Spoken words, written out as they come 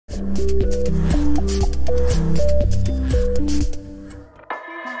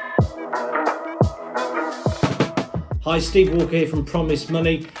Hi, Steve Walker here from Promise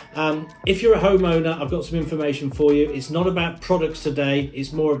Money. If you're a homeowner, I've got some information for you. It's not about products today,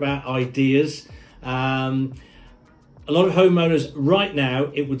 it's more about ideas. A lot of homeowners right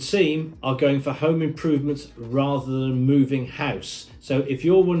now, it would seem, are going for home improvements rather than moving house. So if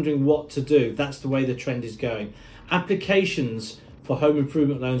you're wondering what to do, that's the way the trend is going. Applications for home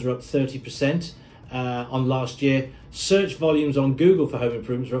improvement loans are up 30% on last year. Search volumes on Google for home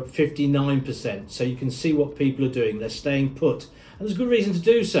improvements are up 59%. So you can see what people are doing. They're staying put. And there's a good reason to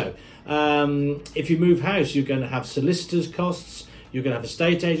do so. If you move house, you're going to have solicitors' costs, you're going to have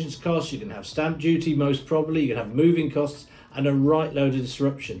estate agents' costs, you're going to have stamp duty most probably, you're going to have moving costs and a right load of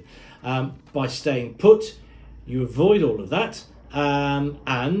disruption. By staying put, you avoid all of that.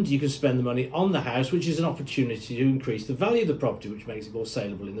 And you can spend the money on the house, which is an opportunity to increase the value of the property, which makes it more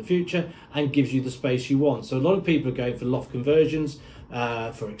saleable in the future and gives you the space you want. So a lot of people are going for loft conversions,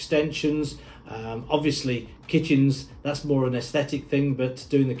 for extensions, obviously kitchens, that's more an aesthetic thing, but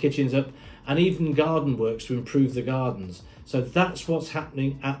doing the kitchens up, and even garden works to improve the gardens. So that's what's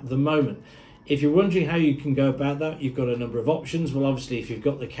happening at the moment. If you're wondering how you can go about that, you've got a number of options. Well, obviously, if you've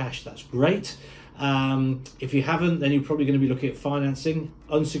got the cash, that's great. If you haven't, then you're probably going to be looking at financing.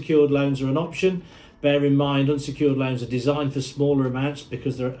 Unsecured loans are an option. Bear in mind, unsecured loans are designed for smaller amounts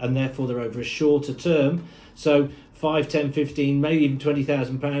because therefore they're over a shorter term. So 5, 10, 15, maybe even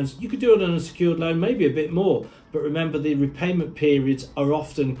 £20,000. You could do an unsecured loan, maybe a bit more. But remember, the repayment periods are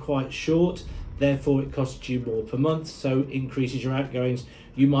often quite short. Therefore, it costs you more per month, so increases your outgoings.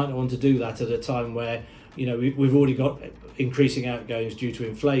 You might not want to do that at a time where, you know, we've already got increasing outgoings due to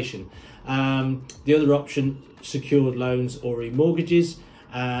inflation. The other option, secured loans or remortgages.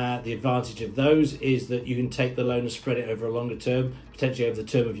 The advantage of those is that you can take the loan and spread it over a longer term, potentially over the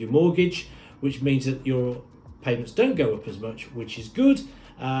term of your mortgage, which means that your payments don't go up as much, which is good.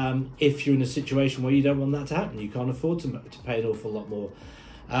 If you're in a situation where you don't want that to happen, you can't afford to pay an awful lot more.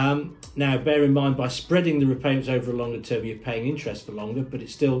 Now, bear in mind, by spreading the repayments over a longer term, you're paying interest for longer, but it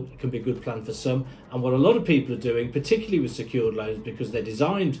still can be a good plan for some. And what a lot of people are doing, particularly with secured loans, because they're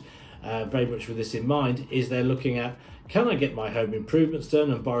designed very much with this in mind, is they're looking at, can I get my home improvements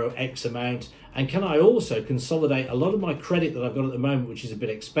done and borrow X amount? And can I also consolidate a lot of my credit that I've got at the moment, which is a bit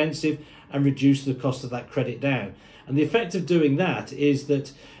expensive, and reduce the cost of that credit down? And the effect of doing that is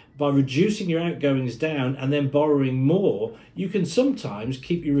that by reducing your outgoings down and then borrowing more, you can sometimes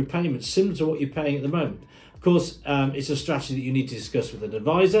keep your repayments similar to what you're paying at the moment. Of course, it's a strategy that you need to discuss with an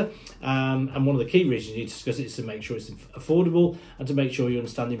advisor, and one of the key reasons you need to discuss it is to make sure it's affordable and to make sure you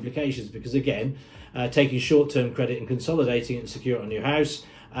understand the implications, because again, taking short-term credit and consolidating it and secure it on your house,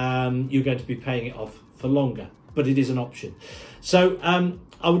 you're going to be paying it off for longer, but it is an option. So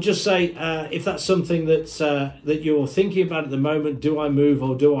I would just say, if that's something that you're thinking about at the moment, do I move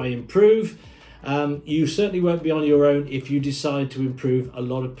or do I improve? You certainly won't be on your own if you decide to improve. A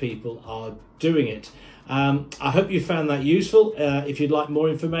lot of people are doing it. I hope you found that useful. If you'd like more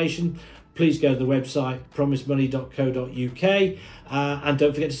information, please go to the website promisemoney.co.uk, and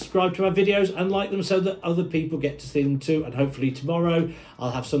don't forget to subscribe to our videos and like them so that other people get to see them too. And hopefully tomorrow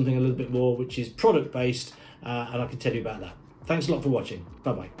I'll have something a little bit more which is product based, and I can tell you about that. Thanks a lot for watching.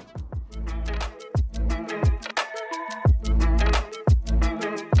 Bye bye.